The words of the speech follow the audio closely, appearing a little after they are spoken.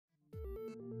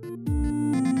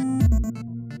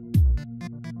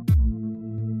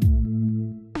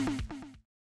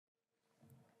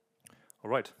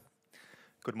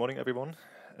Good morning, everyone.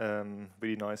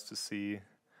 Really nice to see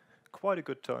quite a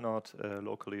good turnout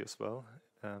locally as well,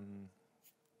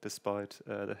 despite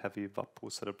the heavy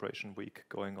Vappu celebration week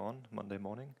going on Monday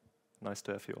morning. Nice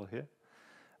to have you all here.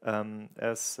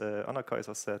 As Anna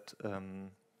Kaiser said,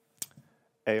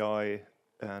 AI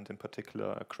and in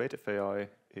particular creative AI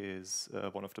is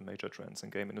one of the major trends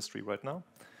in game industry right now.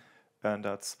 And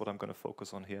that's what I'm going to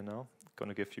focus on here now. I'm going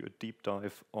to give you a deep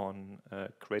dive on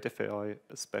creative AI,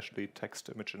 especially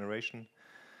text-to-image generation.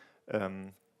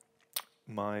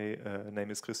 My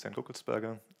name is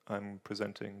Guckelsberger. I'm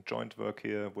presenting joint work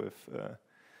here with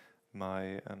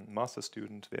my master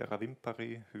student Vera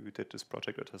Wimpari, who did this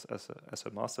project as a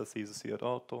master thesis here at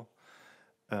Aalto,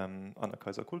 Anna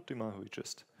Kaiser-Kultima, who we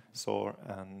just saw,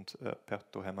 and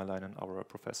Perttu Hämäläinen, our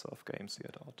professor of games here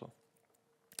at Aalto.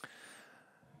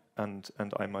 And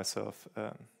I myself,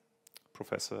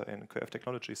 professor in creative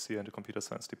technologies here in the computer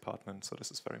science department, so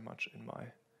this is very much in my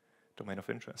domain of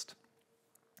interest.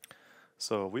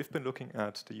 So we've been looking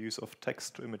at the use of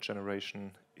text-to-image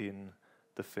generation in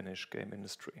the Finnish game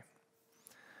industry.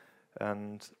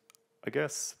 And I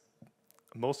guess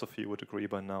most of you would agree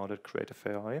by now that creative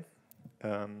AI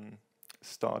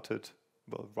started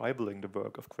rivaling the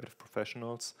work of creative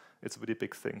professionals. It's a really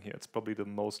big thing here. It's probably the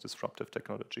most disruptive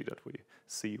technology that we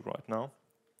see right now.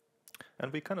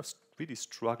 And we're kind of really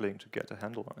struggling to get a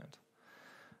handle on it.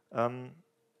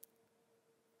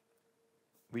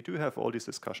 We do have all these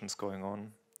discussions going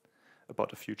on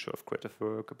about the future of creative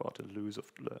work, about the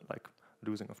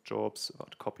losing of jobs,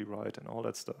 about copyright and all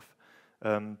that stuff.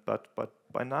 But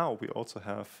by now we also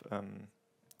have,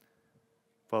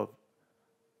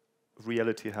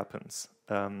 reality happens.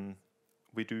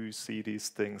 We do see these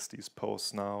things, these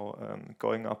posts now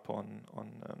going up on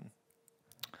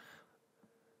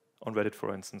Reddit,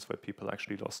 for instance, where people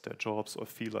actually lost their jobs or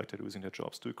feel like they're losing their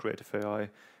jobs to creative AI,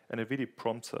 and it really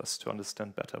prompts us to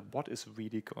understand better what is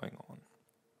really going on.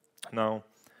 Now,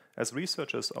 as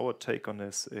researchers, our take on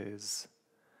this is,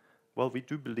 well, we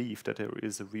do believe that there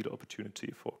is a real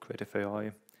opportunity for creative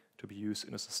AI to be used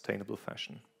in a sustainable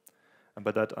fashion. And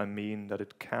by that I mean that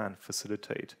it can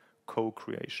facilitate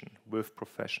co-creation with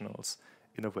professionals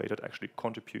in a way that actually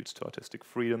contributes to artistic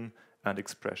freedom and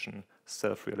expression,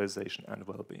 self-realization and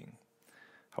well-being.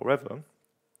 However,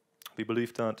 we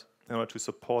believe that in order to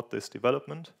support this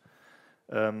development,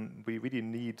 we really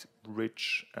need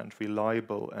rich and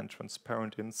reliable and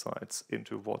transparent insights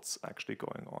into what's actually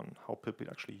going on, how people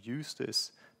actually use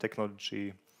this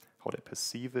technology, how they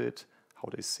perceive it, how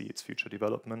they see its future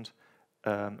development.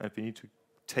 And we need to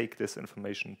take this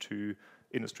information to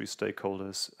industry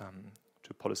stakeholders,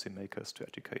 to policymakers, to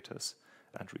educators,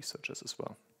 and researchers as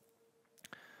well.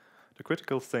 The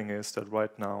critical thing is that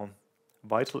right now,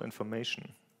 vital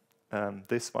information,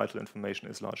 this vital information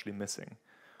is largely missing.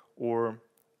 Or,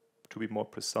 to be more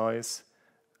precise,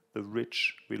 the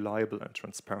rich, reliable, and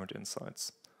transparent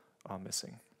insights are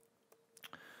missing.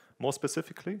 More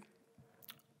specifically,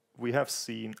 we have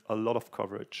seen a lot of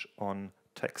coverage on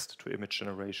text-to-image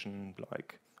generation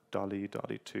like DALL-E,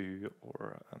 DALL-E 2,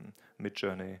 or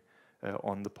Midjourney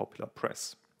on the popular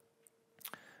press.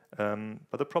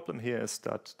 But the problem here is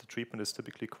that the treatment is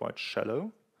typically quite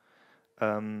shallow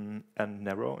and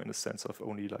narrow in the sense of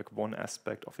only like one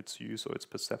aspect of its use or its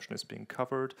perception is being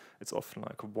covered. It's often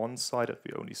like one-sided.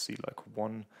 We only see like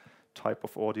one type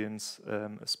of audience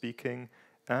speaking,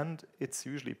 and it's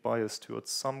usually biased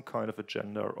towards some kind of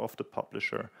agenda of the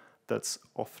publisher that's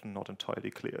often not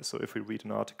entirely clear. So if we read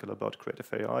an article about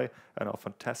creative AI and how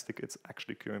fantastic it's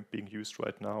actually being used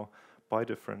right now by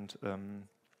different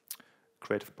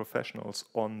creative professionals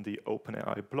on the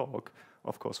OpenAI blog,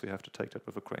 of course we have to take that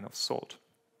with a grain of salt.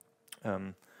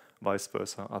 Vice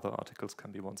versa, other articles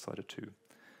can be one-sided too,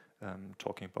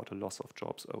 talking about the loss of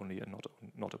jobs only and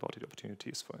not about the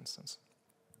opportunities, for instance.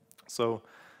 So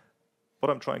what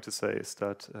I'm trying to say is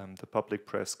that the public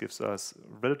press gives us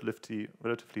relatively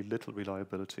little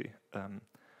reliability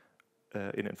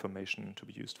in information to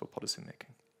be used for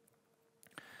policymaking.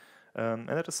 And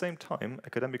at the same time,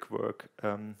 academic work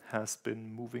has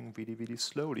been moving really, really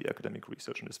slowly, academic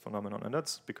research in this phenomenon, and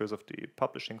that's because of the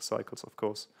publishing cycles, of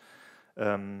course.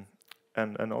 And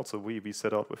also we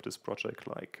set out with this project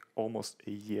like almost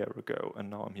a year ago, and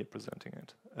now I'm here presenting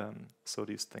it. So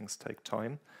these things take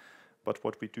time. But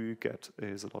what we do get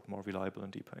is a lot more reliable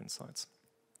and deeper insights.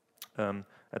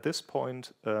 At this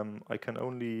point, I can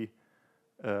only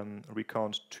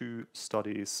recount 2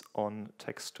 studies on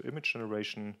text-to-image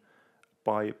generation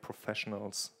by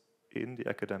professionals in the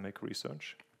academic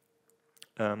research.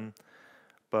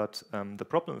 But the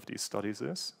problem with these studies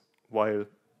is, while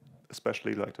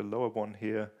especially like the lower one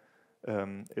here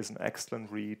is an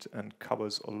excellent read and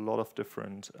covers a lot of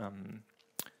different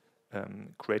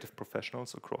creative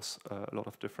professionals across a lot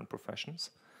of different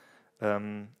professions.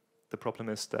 The problem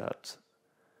is that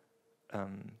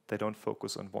they don't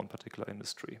focus on one particular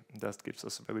industry. That gives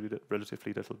us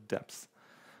relatively little depth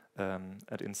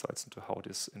and insights into how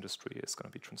this industry is going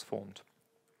to be transformed.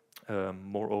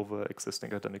 Moreover,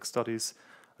 existing academic studies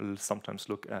will sometimes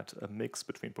look at a mix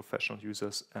between professional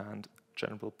users and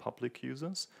general public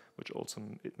users, which also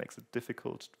it makes it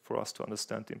difficult for us to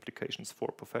understand the implications for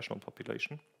a professional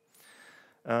population.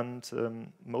 And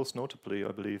most notably,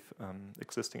 I believe,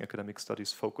 existing academic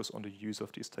studies focus on the use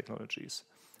of these technologies.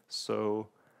 So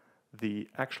the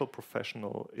actual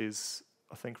professional is,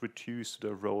 I think, reduced to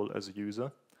their role as a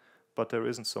user, but there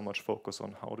isn't so much focus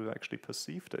on how do they actually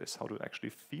perceive this, how do they actually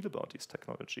feel about these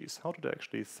technologies, how do they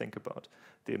actually think about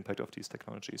the impact of these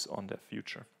technologies on their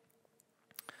future.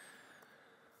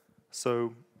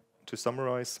 So to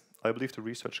summarize, I believe the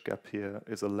research gap here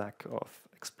is a lack of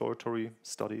exploratory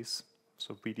studies,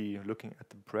 so really looking at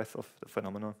the breadth of the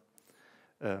phenomena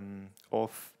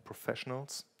of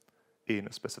professionals in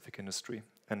a specific industry.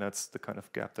 And that's the kind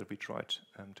of gap that we tried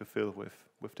to fill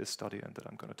with this study and that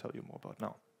I'm going to tell you more about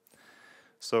now.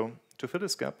 So to fill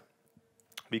this gap,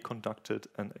 we conducted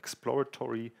an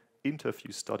exploratory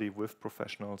interview study with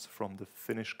professionals from the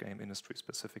Finnish game industry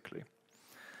specifically.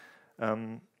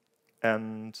 And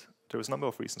there is a number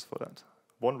of reasons for that.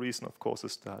 One reason, of course,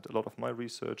 is that a lot of my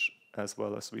research, as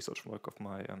well as research work of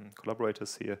my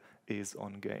collaborators here, is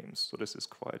on games. So this is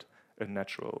quite a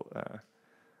natural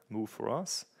move for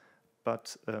us.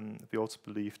 But we also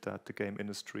believe that the game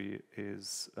industry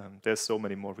is, there's so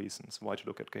many more reasons why to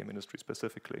look at game industry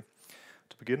specifically.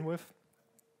 To begin with,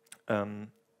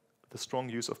 the strong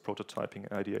use of prototyping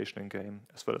and ideation in game,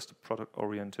 as well as the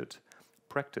product-oriented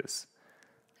practice,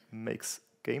 makes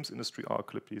games industry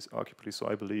arguably, so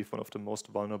I believe, one of the most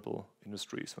vulnerable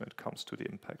industries when it comes to the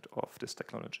impact of this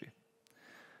technology.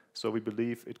 So we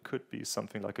believe it could be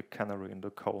something like a canary in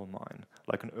the coal mine,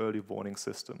 like an early warning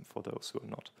system for those who are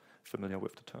not familiar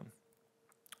with the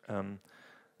term.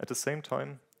 At the same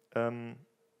time,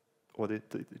 or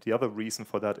the other reason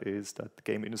for that is that the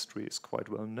game industry is quite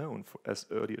well known as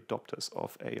early adopters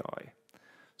of AI.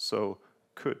 So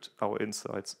could our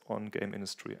insights on game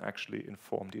industry actually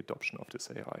inform the adoption of this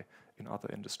AI in other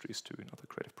industries too, in other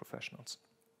creative professionals?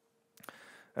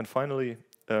 And finally,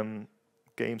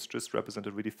 games just represent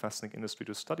a really fascinating industry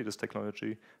to study this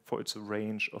technology for its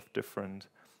range of different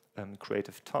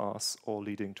creative tasks, all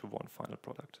leading to one final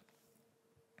product.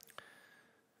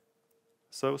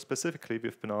 So specifically,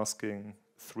 we've been asking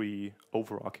 3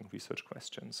 overarching research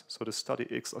questions. So the study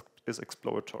is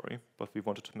exploratory, but we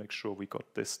wanted to make sure we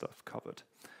got this stuff covered.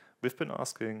 We've been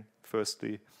asking,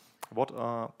 firstly, what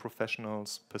are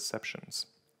professionals' perceptions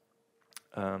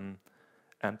and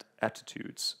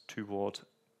attitudes toward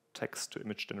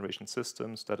text-to-image generation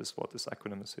systems? That is what this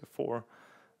acronym is here for,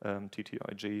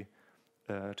 TTIG,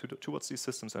 towards these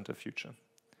systems and their future.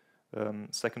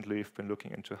 Secondly, we've been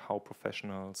looking into how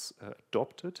professionals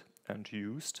adopted and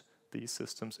used these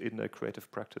systems in their creative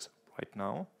practice right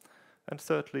now. And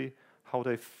thirdly, how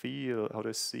they feel, how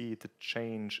they see the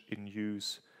change in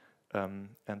use and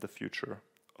the future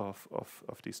of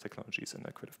these technologies in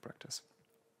their creative practice.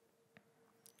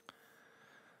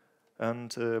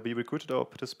 And we recruited our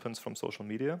participants from social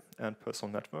media and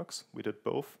personal networks. We did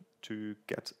both to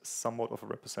get somewhat of a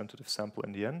representative sample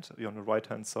in the end. On the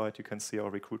right-hand side, you can see our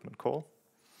recruitment call.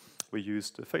 We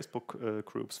used the Facebook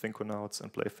groups, Finkonauts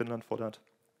and Play Finland for that.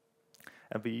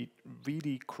 And we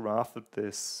really crafted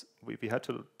this. We had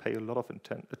to pay a lot of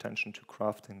attention to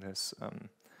crafting this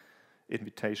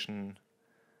invitation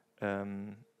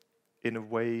in a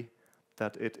way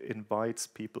that it invites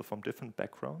people from different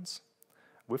backgrounds,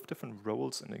 with different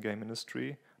roles in the game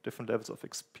industry, different levels of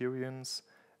experience,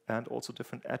 and also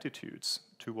different attitudes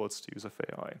towards the use of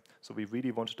AI. So we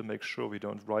really wanted to make sure we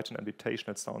don't write an invitation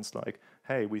that sounds like,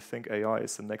 hey, we think AI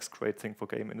is the next great thing for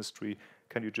game industry.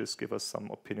 Can you just give us some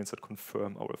opinions that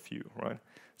confirm our view, right?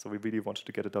 So we really wanted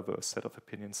to get a diverse set of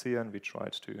opinions here, and we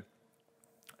tried to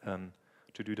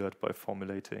do that by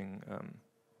formulating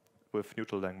with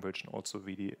neutral language and also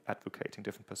really advocating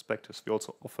different perspectives. We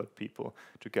also offered people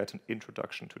to get an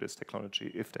introduction to this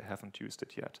technology if they haven't used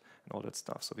it yet and all that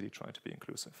stuff, so really trying to be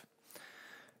inclusive.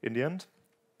 In the end,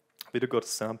 we got a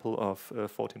sample of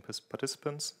 14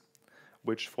 participants,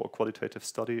 which for a qualitative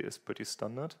study is pretty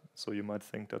standard. So you might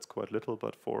think that's quite little,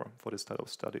 but for this type of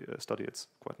study it's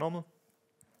quite normal.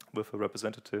 With a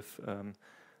representative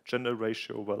gender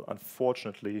ratio, well,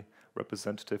 unfortunately,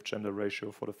 representative gender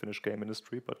ratio for the Finnish game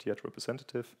industry, but yet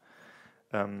representative.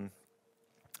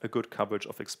 a good coverage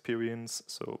of experience,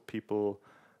 so people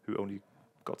who only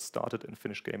got started in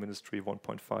Finnish game industry,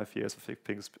 1.5 years of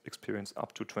experience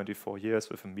up to 24 years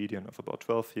with a median of about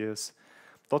 12 years.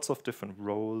 Lots of different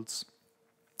roles,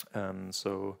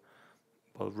 well,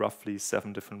 roughly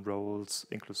 7 different roles,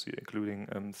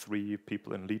 including 3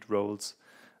 people in lead roles,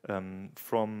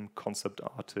 from concept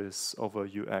artists over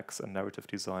UX and narrative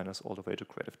designers all the way to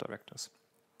creative directors.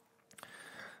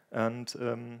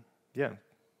 And yeah,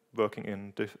 working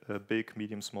in big,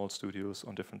 medium, small studios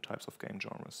on different types of game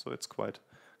genres. So it's quite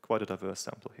a diverse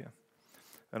sample here.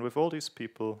 And with all these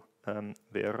people,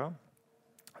 Vera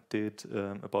did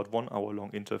about 1 hour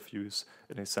long interviews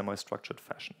in a semi-structured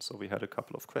fashion. So we had a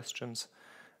couple of questions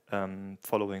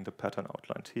following the pattern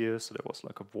outlined here. So there was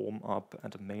like a warm-up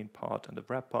and a main part and a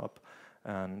wrap-up.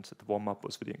 And the warm-up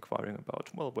was really inquiring about,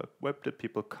 well, where did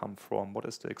people come from? What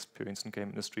is their experience in game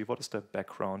industry? What is their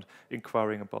background?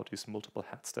 Inquiring about these multiple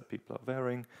hats that people are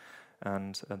wearing.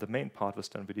 And the main part was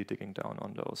then really digging down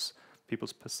on those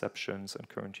people's perceptions and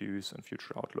current use and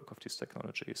future outlook of these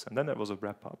technologies. And then there was a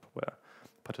wrap-up where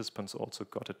participants also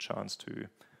got a chance to,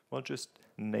 well, just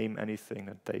name anything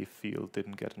that they feel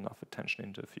didn't get enough attention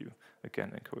in the interview.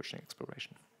 Again, encouraging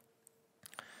exploration.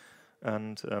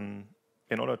 And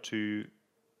in order to,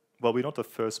 well, we're not the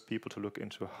first people to look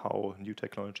into how new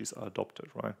technologies are adopted,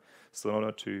 right? So in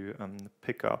order to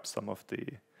pick up some of the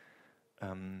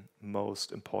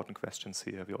most important questions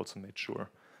here, we also made sure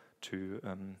to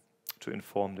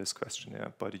inform this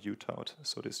questionnaire by the UTOUT,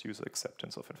 so this user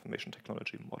acceptance of information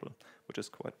technology model, which is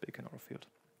quite big in our field.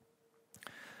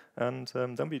 And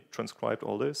then we transcribed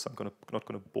all this. I'm not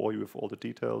going to bore you with all the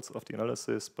details of the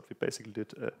analysis, but we basically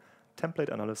did a template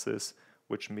analysis,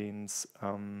 which means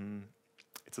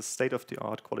it's a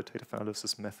state-of-the-art qualitative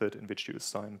analysis method in which you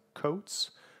assign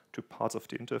codes to parts of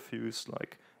the interviews,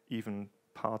 like even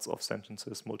parts of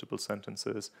sentences, multiple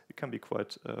sentences. It can be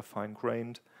quite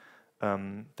fine-grained.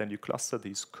 Then you cluster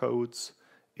these codes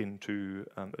into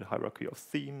a hierarchy of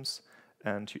themes,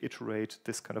 and you iterate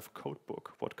this kind of code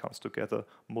book, what comes together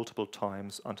multiple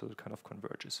times until it kind of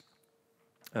converges.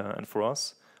 And for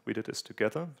us, we did this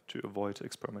together to avoid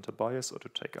experimental bias or to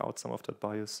take out some of that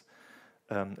bias.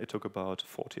 It took about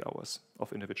 40 hours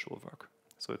of individual work.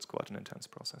 So it's quite an intense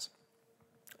process.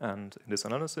 And in this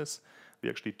analysis, we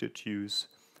actually did use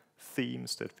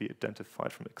themes that we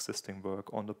identified from existing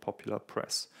work on the popular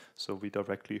press. So we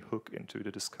directly hook into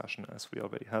the discussion as we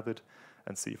already have it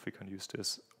and see if we can use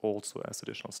this also as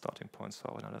additional starting points for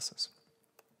our analysis.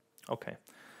 Okay,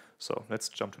 so let's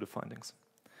jump to the findings.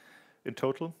 In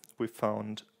total, we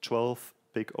found 12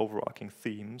 big overarching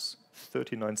themes,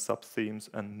 39 sub-themes,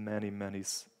 and many, many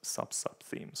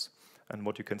sub-themes. And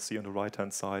what you can see on the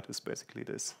right-hand side is basically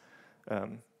this.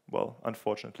 Well,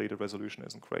 unfortunately, the resolution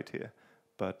isn't great here,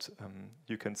 but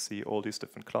you can see all these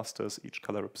different clusters. Each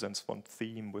color represents one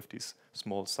theme with these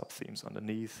small sub-themes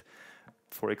underneath.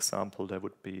 For example, there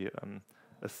would be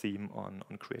a theme on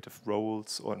creative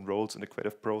roles or on roles in the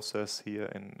creative process here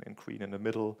in green in the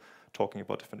middle, talking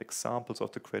about different examples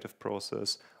of the creative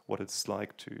process, what it's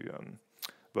like to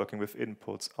working with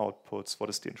inputs, outputs, what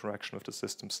is the interaction with the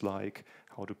systems like,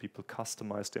 how do people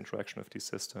customize the interaction with these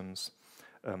systems.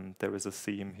 There is a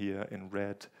theme here in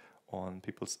red on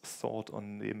people's thought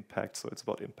on the impact, so it's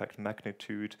about impact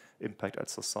magnitude, impact at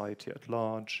society at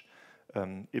large,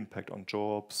 impact on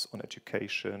jobs, on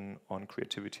education, on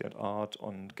creativity and art,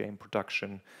 on game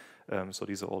production. So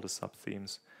these are all the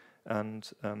sub-themes. And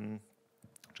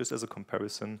just as a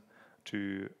comparison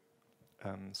to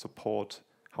support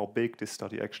how big this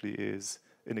study actually is,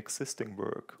 in existing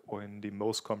work or in the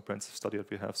most comprehensive study that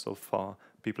we have so far,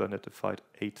 people identified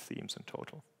 8 themes in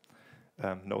total,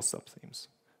 no sub-themes.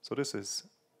 So this is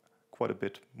quite a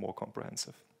bit more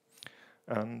comprehensive.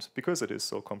 And because it is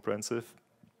so comprehensive,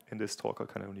 in this talk I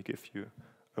can only give you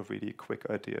a really quick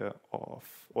idea of,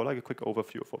 or like a quick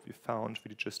overview of what we found,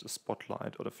 really just a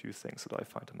spotlight on a few things that I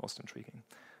find the most intriguing.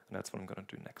 And that's what I'm going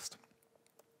to do next.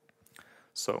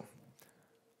 So,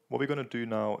 what we're going to do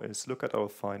now is look at our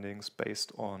findings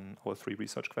based on our 3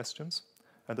 research questions.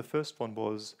 And the first one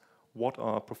was, what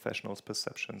are professionals'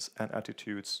 perceptions and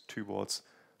attitudes towards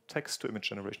text-to-image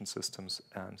generation systems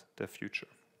and their future?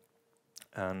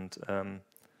 And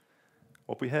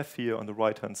what we have here on the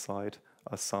right-hand side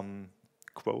are some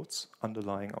quotes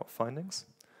underlying our findings.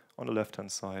 On the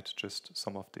left-hand side, just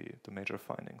some of the major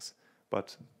findings,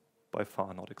 but by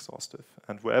far not exhaustive.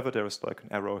 And wherever there is like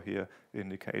an arrow here, it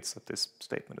indicates that this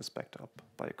statement is backed up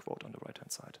by a quote on the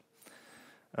right-hand side.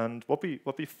 And what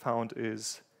we found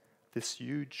is this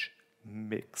huge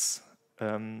mix.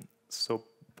 So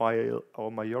while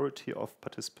our majority of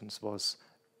participants was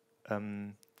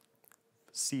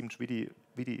seemed really,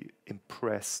 really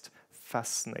impressed,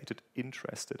 fascinated,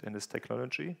 interested in this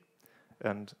technology,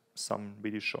 and some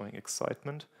really showing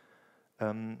excitement.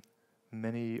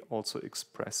 Many also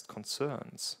expressed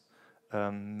concerns.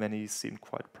 Many seemed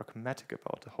quite pragmatic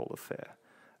about the whole affair.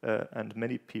 And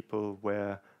many people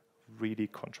were really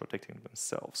contradicting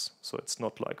themselves. So it's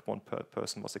not like one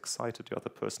person was excited, the other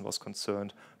person was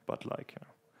concerned, but like,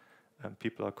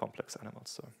 people are complex animals,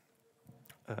 so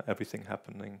everything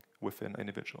happening within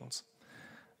individuals.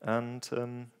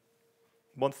 And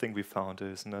one thing we found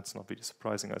is, and that's not really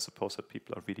surprising, I suppose, that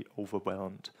people are really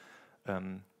overwhelmed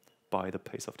by the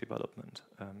pace of development.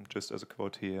 Just as a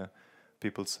quote here,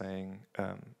 people saying,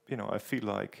 I feel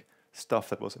like stuff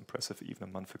that was impressive even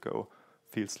a month ago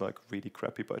feels like really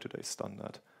crappy by today's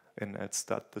standard. And it's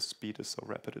that the speed is so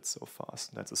rapid, it's so fast.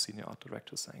 And that's a senior art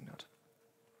director saying that.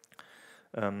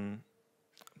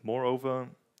 Moreover,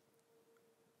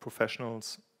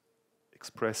 professionals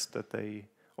expressed that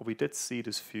we did see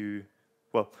this view.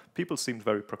 Well, people seemed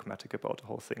very pragmatic about the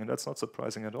whole thing, and that's not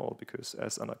surprising at all, because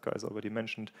as Anna Guys already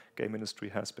mentioned, game industry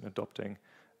has been adopting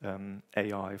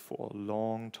AI for a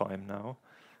long time now,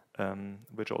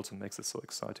 which also makes it so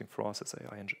exciting for us as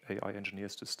AI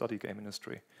engineers to study game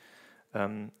industry.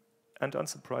 And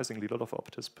unsurprisingly, a lot of our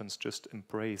participants just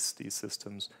embrace these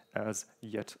systems as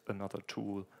yet another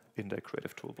tool in their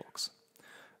creative toolbox.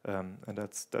 And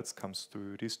that comes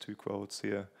through these two quotes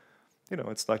here.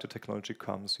 It's like the technology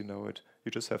comes,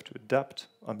 you just have to adapt.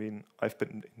 I mean, I've been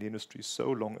in the industry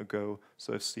so long ago,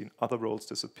 so I've seen other roles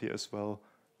disappear as well.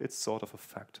 It's sort of a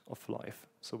fact of life.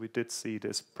 So we did see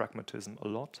this pragmatism a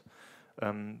lot.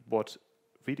 What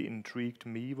really intrigued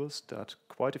me was that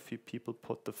quite a few people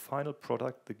put the final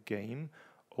product, the game,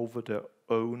 over their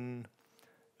own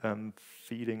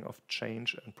feeling of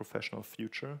change and professional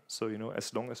future. So,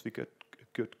 as long as we get a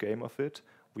good game of it,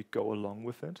 we go along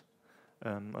with it.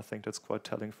 I think that's quite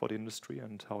telling for the industry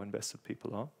and how invested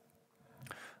people are.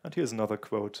 And here's another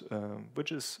quote,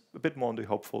 which is a bit more on the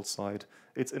hopeful side.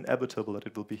 It's inevitable that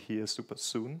it will be here super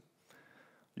soon.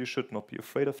 You should not be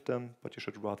afraid of them, but you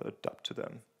should rather adapt to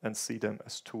them and see them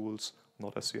as tools,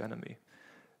 not as your enemy.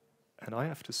 And I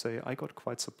have to say, I got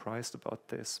quite surprised about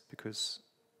this because,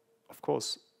 of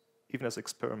course, even as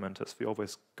experimenters, we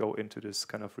always go into this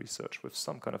kind of research with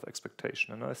some kind of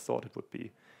expectation. And I thought it would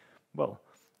be, well,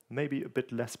 maybe a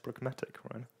bit less pragmatic,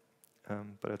 right?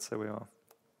 But that's where we are.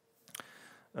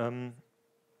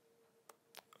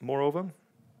 Moreover,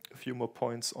 a few more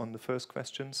points on the first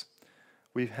questions.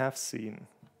 We have seen,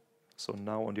 so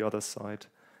now on the other side,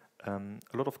 a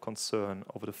lot of concern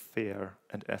over the fair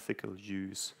and ethical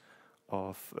use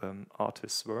of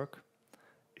artists' work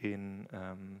in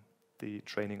the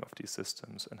training of these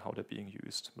systems and how they're being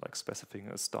used, like specifying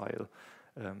a style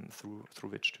through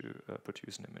which to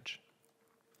produce an image.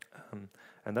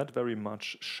 And that very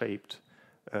much shaped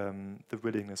the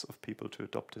willingness of people to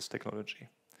adopt this technology.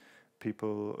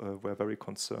 People were very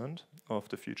concerned of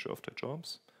the future of their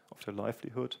jobs, of their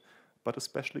livelihood, but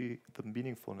especially the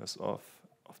meaningfulness of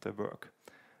their work.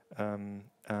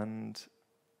 And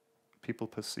people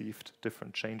perceived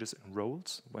different changes in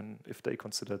roles if they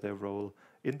consider their role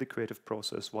in the creative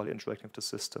process while interacting with the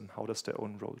system. How does their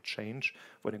own role change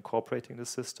when incorporating the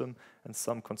system? And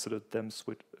some considered them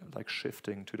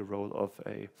shifting to the role of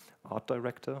a art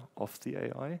director of the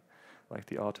AI, like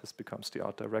the artist becomes the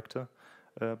art director.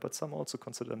 But some also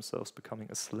consider themselves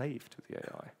becoming a slave to the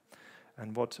AI.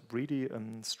 And what really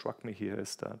struck me here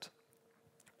is that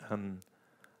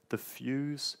the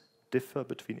views differ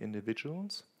between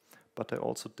individuals, but they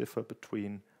also differ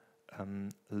between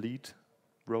lead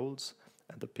roles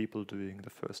and the people doing the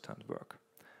first-hand work.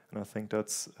 And I think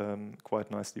that's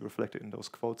quite nicely reflected in those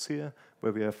quotes here,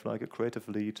 where we have like a creative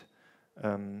lead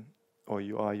or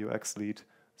UI UX lead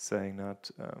saying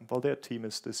that while their team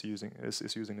is using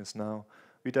this now,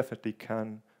 we definitely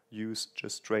can use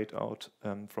just straight out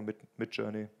from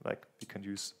Midjourney, like we can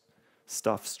use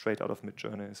stuff straight out of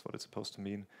Midjourney is what it's supposed to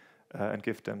mean, and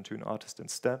give them to an artist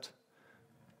instead.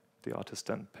 The artist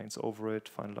then paints over it,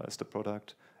 finalizes the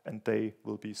product, and they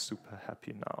will be super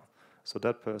happy now. So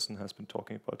that person has been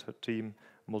talking about her team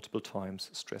multiple times,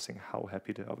 stressing how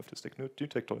happy they are with this new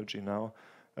technology now.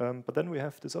 But then we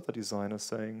have this other designer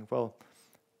saying, well,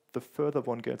 the further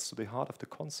one gets to the heart of the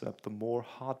concept, the more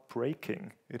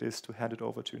heartbreaking it is to hand it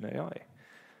over to an AI.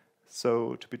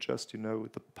 So to be just,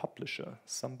 the publisher,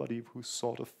 somebody who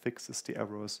sort of fixes the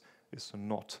errors, is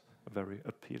not a very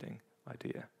appealing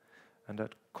idea. And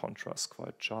that contrasts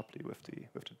quite sharply with the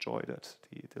joy that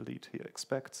the lead here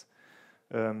expects.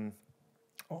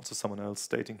 Also someone else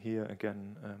stating here,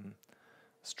 again,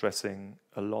 stressing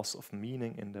a loss of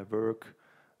meaning in their work,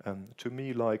 To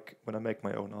me, like when I make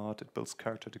my own art, it builds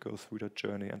character to go through that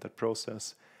journey and that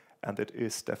process, and it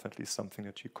is definitely something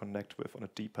that you connect with on a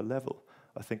deeper level.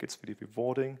 I think it's really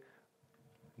rewarding,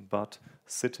 but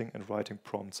sitting and writing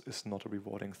prompts is not a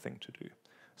rewarding thing to do.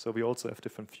 So we also have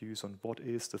different views on what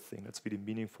is the thing that's really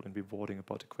meaningful and rewarding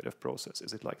about the creative process.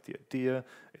 Is it like the idea?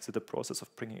 Is it the process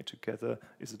of bringing it together?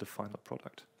 Is it the final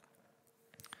product?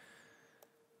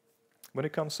 When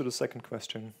it comes to the second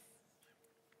question,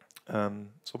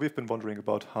 so we've been wondering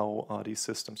about how are these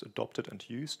systems adopted and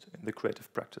used in the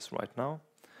creative practice right now.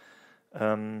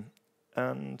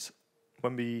 And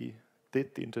when we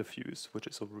did the interviews,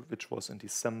 which was in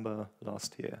December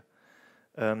last year,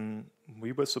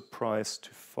 we were surprised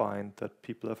to find that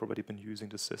people have already been using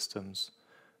the systems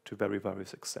to very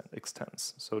various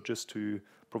extents. So just to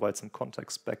provide some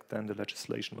context, back then the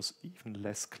legislation was even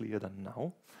less clear than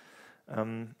now.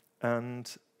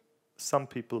 And some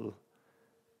people,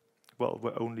 well,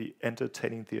 were only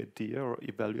entertaining the idea or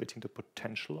evaluating the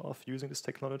potential of using this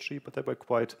technology, but they were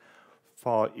quite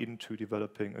far into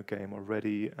developing a game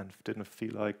already and didn't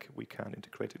feel like we can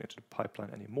integrate it into the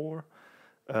pipeline anymore.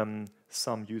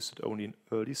 Some used it only in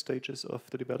early stages of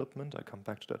the development. I come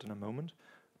back to that in a moment.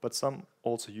 But some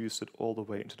also used it all the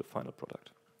way into the final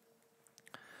product.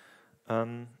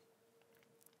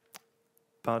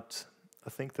 But I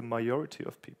think the majority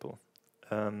of people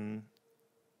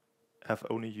have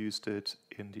only used it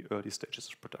in the early stages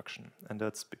of production. And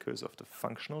that's because of the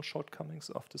functional shortcomings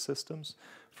of the systems.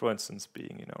 For instance,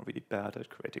 being really bad at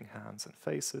creating hands and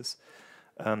faces,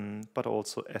 but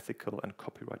also ethical and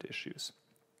copyright issues.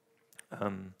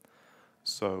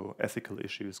 So ethical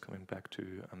issues coming back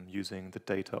to using the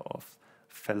data of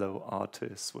fellow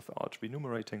artists without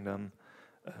remunerating them,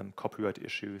 copyright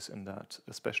issues in that,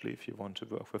 especially if you want to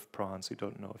work with brands, you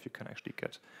don't know if you can actually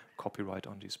get copyright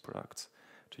on these products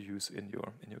to use in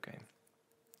your game.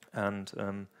 And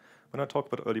when I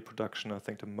talk about early production, I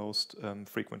think the most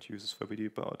frequent uses were really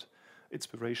about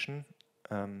inspiration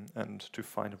and to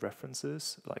find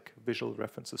references, like visual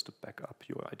references to back up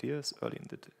your ideas early in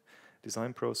the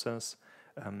design process,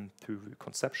 to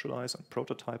conceptualize and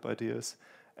prototype ideas,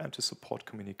 and to support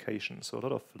communication. So a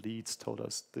lot of leads told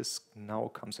us this now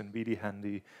comes in really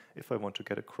handy if I want to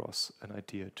get across an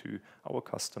idea to our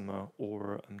customer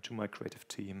or to my creative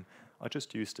team. I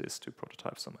just use this to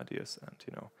prototype some ideas, and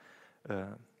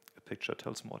a picture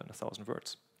tells more than 1,000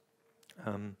 words.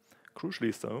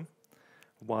 Crucially though,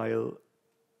 while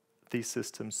these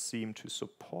systems seem to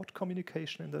support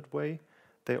communication in that way,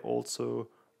 they also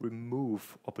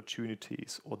remove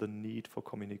opportunities or the need for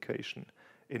communication,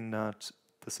 in that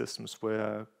the systems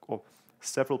where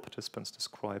several participants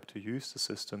described to use the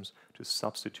systems to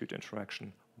substitute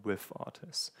interaction with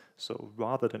artists. So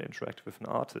rather than interact with an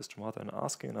artist, rather than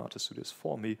asking an artist to do this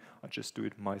for me, I just do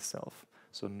it myself.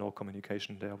 So no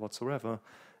communication there whatsoever.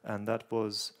 And that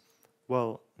was,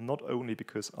 well, not only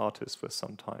because artists were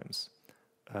sometimes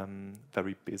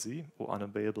very busy or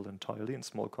unavailable entirely in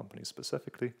small companies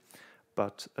specifically,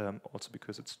 but also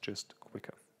because it's just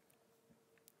quicker.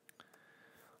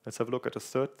 Let's have a look at the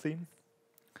third theme.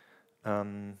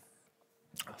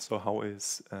 So how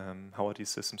are these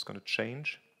systems going to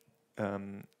change,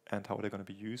 and how are they going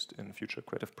to be used in future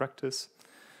creative practice?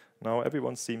 Now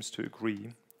everyone seems to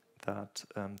agree that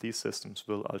these systems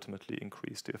will ultimately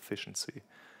increase the efficiency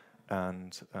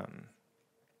and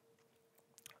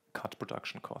cut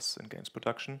production costs in games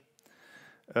production.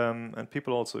 And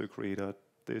people also agree that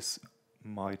this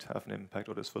might have an impact,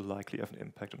 or this will likely have an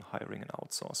impact on hiring and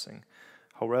outsourcing.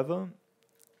 However,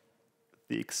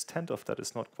 the extent of that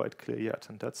is not quite clear yet,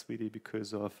 and that's really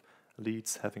because of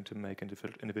leads having to make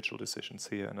individual decisions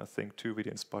here. And I think two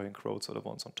really inspiring quotes are the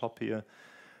ones on top here.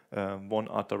 One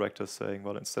art director saying,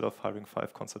 well, instead of hiring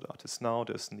 5 concept artists now,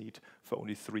 there's need for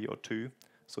only 3 or 2.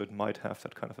 So it might have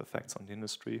that kind of effects on the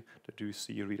industry. They do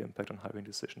see a real impact on hiring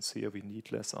decisions here. We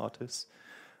need less artists.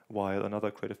 While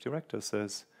another creative director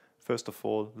says, first of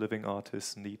all, living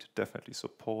artists need definitely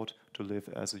support to live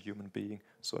as a human being,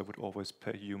 so I would always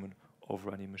pay human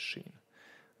over any machine.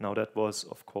 Now that was,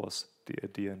 of course, the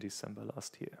idea in December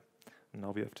last year. And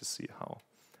now we have to see how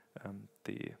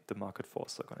the market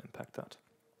forces are going to impact that.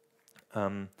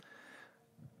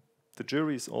 The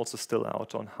jury is also still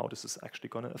out on how this is actually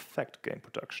going to affect game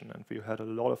production, and we had a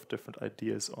lot of different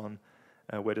ideas on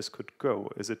where this could go.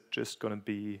 Is it just going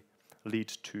to lead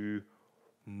to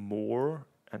more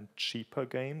and cheaper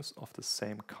games of the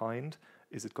same kind?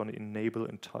 Is it going to enable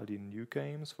entirely new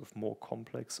games with more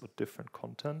complex or different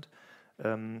content?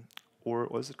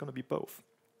 Or is it going to be both?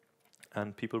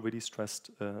 And people really stress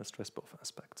both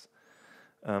aspects.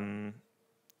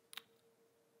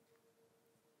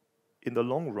 In the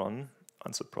long run,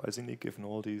 unsurprisingly, given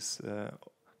all these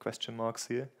question marks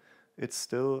here, it's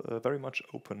still very much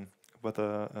open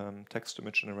whether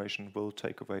text-to-image generation will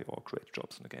take away or create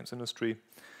jobs in the games industry.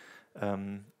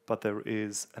 But there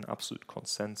is an absolute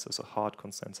consensus, a hard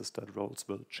consensus, that roles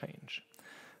will change.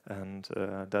 And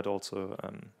that also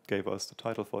gave us the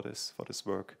title for this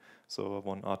work. So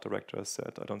one art director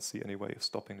said, I don't see any way of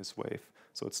stopping this wave.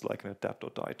 So it's like an adapt or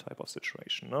die type of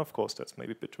situation. Now, of course, that's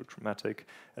maybe a bit too dramatic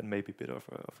and maybe a bit of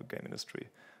a game industry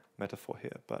metaphor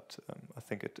here, but I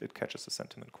think it catches the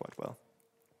sentiment quite well.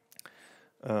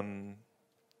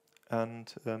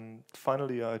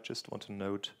 Finally, I just want to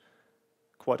note,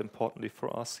 quite importantly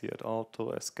for us here at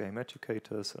Aalto as game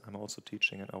educators, I'm also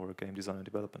teaching in our game design and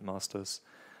development masters,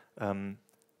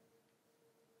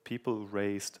 people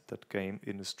raised that game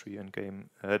industry and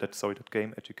that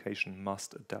game education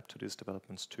must adapt to these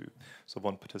developments too. So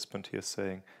one participant here is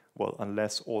saying, well,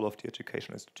 unless all of the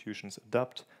educational institutions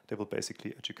adapt, they will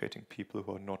basically educating people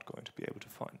who are not going to be able to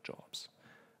find jobs.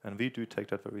 And we do take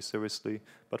that very seriously,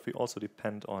 but we also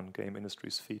depend on game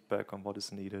industry's feedback on what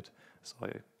is needed. So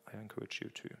I encourage you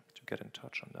to get in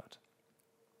touch on that.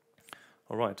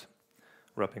 All right,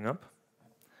 wrapping up.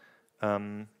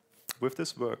 With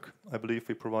this work, I believe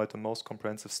we provide the most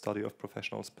comprehensive study of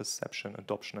professionals' perception,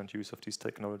 adoption, and use of these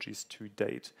technologies to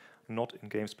date, not in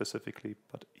games specifically,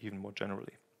 but even more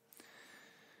generally.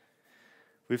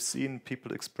 We've seen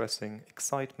people expressing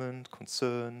excitement,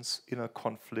 concerns, inner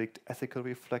conflict, ethical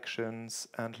reflections,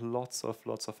 and lots of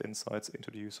insights into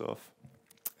the use of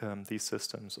these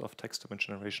systems of text-to-image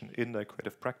generation in their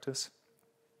creative practice.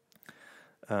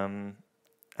 And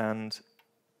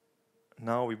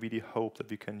now we really hope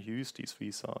that we can use these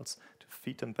results to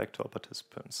feed them back to our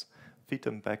participants, feed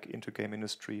them back into game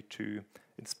industry to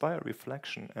inspire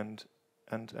reflection and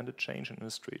a change in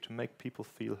industry, to make people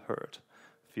feel heard,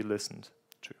 feel listened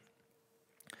to.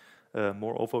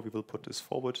 Moreover, we will put this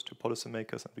forward to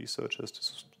policymakers and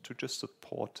researchers to just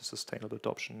support the sustainable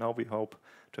adoption. Now we hope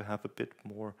to have a bit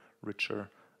more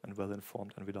richer and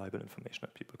well-informed and reliable information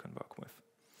that people can work with.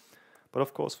 But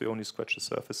of course, we only scratch the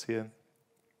surface here.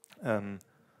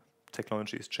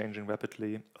 Technology is changing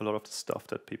rapidly. A lot of the stuff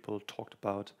that people talked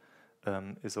about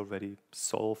is already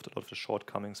solved. A lot of the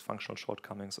shortcomings, functional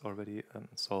shortcomings, are already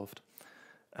solved.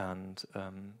 And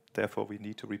therefore, we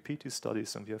need to repeat these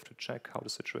studies, and we have to check how the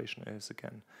situation is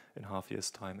again in half year's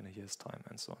time, in a year's time,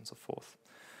 and so on and so forth.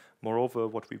 Moreover,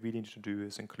 what we really need to do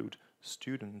is include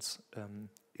students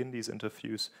in these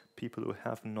interviews, people who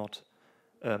have not,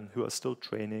 who are still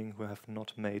training, who have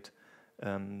not made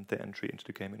their entry into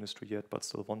the game industry yet, but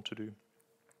still want to do.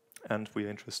 And we are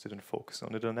interested in focusing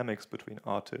on the dynamics between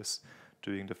artists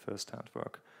doing the first-hand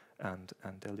work and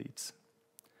their leads.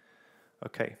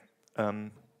 Okay,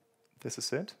 this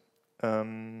is it.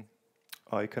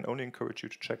 I can only encourage you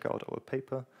to check out our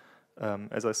paper.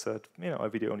 As I said, I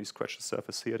really only scratched the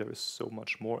surface here. There is so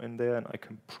much more in there, and I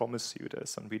can promise you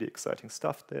there's some really exciting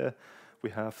stuff there. We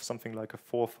have something like a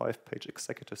 4 or 5 page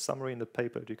executive summary in the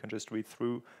paper that you can just read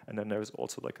through, and then there is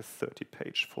also like a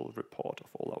 30-page full report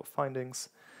of all our findings.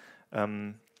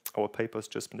 Our paper has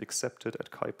just been accepted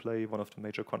at KaiPlay, one of the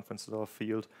major conferences in our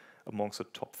field, amongst the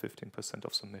top 15%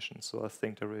 of submissions. So I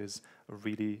think there is a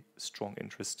really strong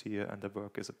interest here, and the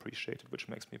work is appreciated, which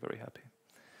makes me very happy.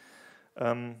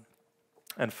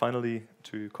 And finally,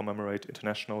 to commemorate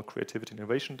International Creativity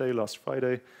Innovation Day last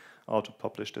Friday, Aalto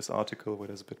published this article where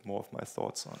there's a bit more of my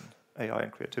thoughts on AI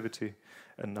and creativity.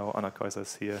 And now Anna Kaiser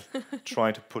is here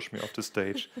trying to push me off the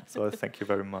stage. So I thank you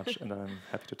very much, and I'm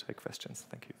happy to take questions.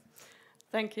 Thank you.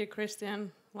 Thank you,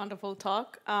 Christian. Wonderful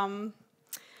talk.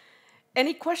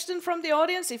 Any question from the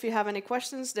audience? If you have any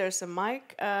questions, there's a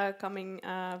mic coming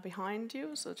behind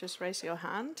you, so just raise your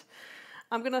hand.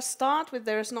 I'm going to start with,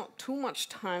 there's not too much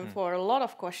time for a lot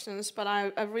of questions, but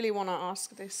I really want to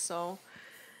ask this. So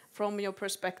from your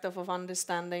perspective of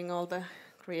understanding all the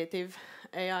creative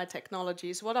AI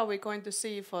technologies, what are we going to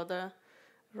see for the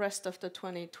rest of the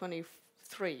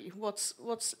 2023?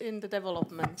 What's in the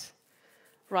development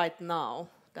right now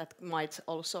that might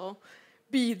also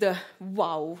be the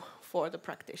wow for the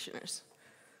practitioners?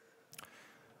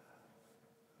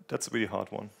 That's a really hard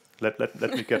one. Let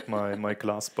me get my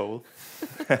glass bowl.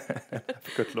 Have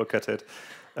a good look at it.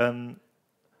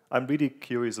 I'm really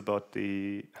curious about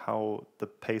how the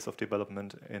pace of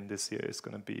development in this year is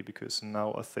going to be, because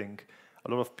now I think a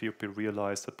lot of people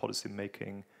realize that policy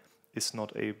making is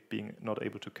not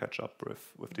able to catch up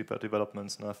with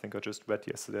developments. And I think I just read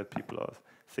yesterday that people are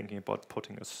thinking about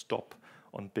putting a stop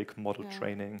on big model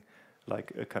training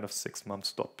like a kind of 6-month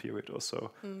stop period or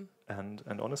so. And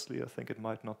honestly, I think it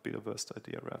might not be the worst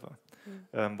idea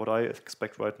ever. What I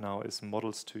expect right now is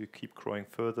models to keep growing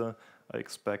further. I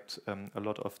expect a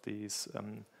lot of these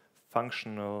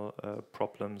functional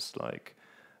problems like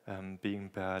being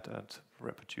bad at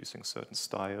reproducing certain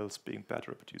styles, being bad at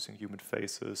reproducing human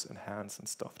faces and hands and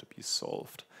stuff to be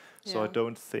solved. So I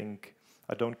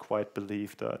don't quite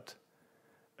believe that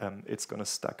it's going to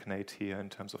stagnate here in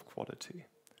terms of quality.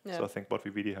 So I think what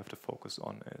we really have to focus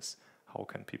on is how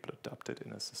can people adapt it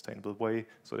in a sustainable way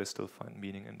so they still find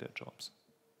meaning in their jobs.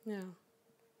 Yeah,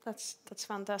 that's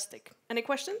fantastic. Any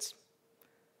questions?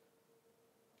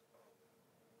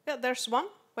 Yeah, there's one.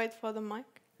 Wait for the mic.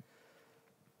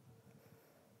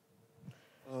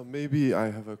 Maybe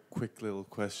I have a quick little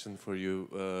question for you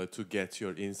to get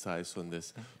your insights on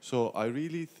this. So I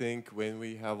really think when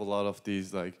we have a lot of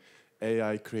these like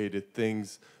AI-created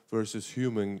things versus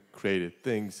human-created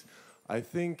things, I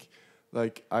think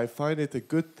like I find it a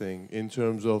good thing in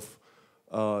terms of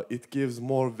it gives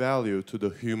more value to the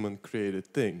human-created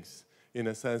things in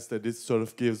a sense that it sort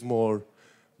of gives more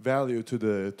value to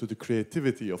the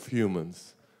creativity of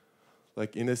humans.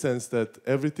 Like in a sense that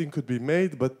everything could be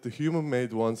made, but the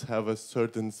human-made ones have a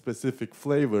certain specific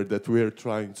flavor that we're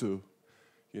trying to,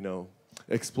 you know,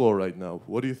 explore right now.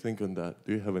 What do you think on that?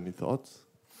 Do you have any thoughts?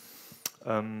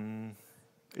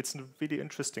 It's a really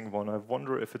interesting one. I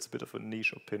wonder if it's a bit of a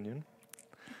niche opinion.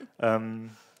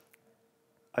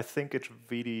 I think it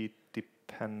really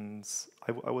depends.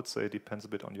 I would say it depends a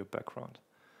bit on your background.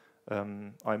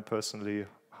 I'm personally,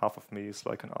 half of me is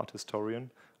like an art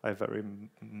historian. I very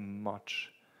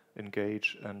much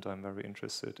engage and I'm very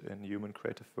interested in human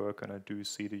creative work, and I do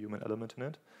see the human element in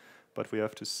it. But we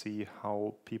have to see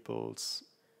how people's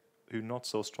who are not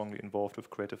so strongly involved with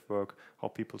creative work, how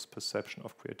people's perception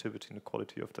of creativity and the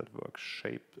quality of that work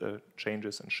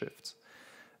changes and shifts.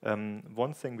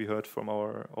 One thing we heard from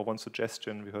one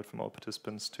suggestion we heard from our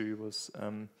participants too was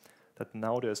that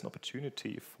now there's an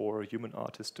opportunity for human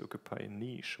artists to occupy a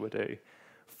niche where they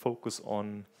focus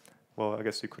on, well, I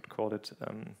guess you could call it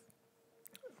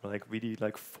like really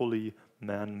like fully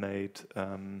man-made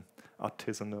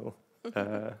artisanal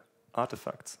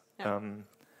artifacts. Yeah.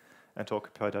 And to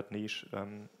occupy that niche,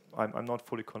 I'm not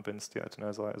fully convinced yet. And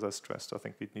as I stressed, I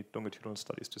think we need longitudinal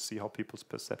studies to see how people's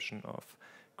perception of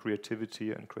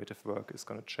creativity and creative work is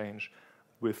going to change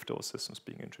with those systems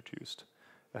being introduced.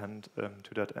 And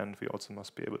to that end, we also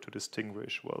must be able to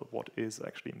distinguish, well, what is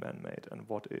actually man-made and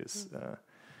what is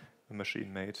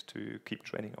machine-made to keep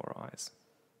training our eyes.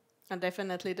 And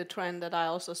definitely the trend that I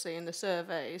also see in the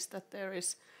survey is that there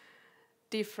is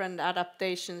different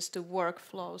adaptations to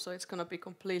workflow, so it's going to be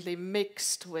completely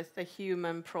mixed with the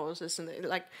human process, and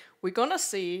like we're going to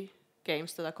see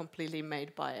games that are completely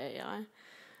made by AI.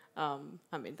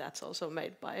 I mean, that's also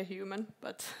made by a human,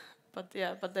 but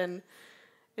then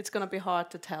it's going to be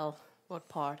hard to tell what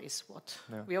part is what.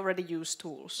 Yeah. We already use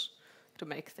tools to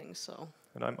make things so.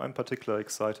 And I'm particularly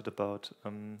excited about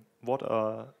what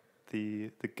are the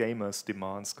gamers'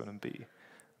 demands going to be.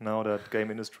 Now that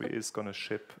game industry is going to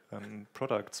ship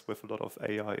products with a lot of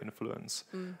AI influence,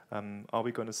 are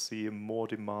we going to see more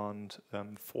demand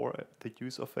for the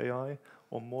use of AI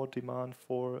or more demand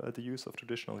for the use of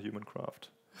traditional human craft?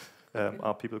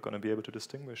 Are people going to be able to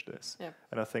distinguish this? Yeah.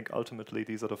 And I think ultimately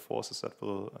these are the forces that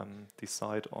will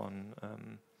decide on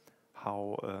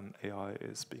how AI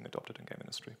is being adopted in game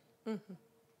industry. Mm-hmm.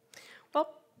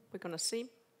 Well, we're going to see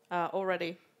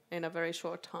already in a very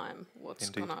short time what's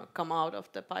going to come out of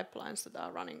the pipelines that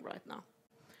are running right now.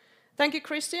 Thank you,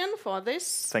 Christian, for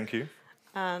this. Thank you.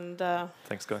 And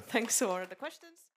thanks, Guy. Thanks for the questions.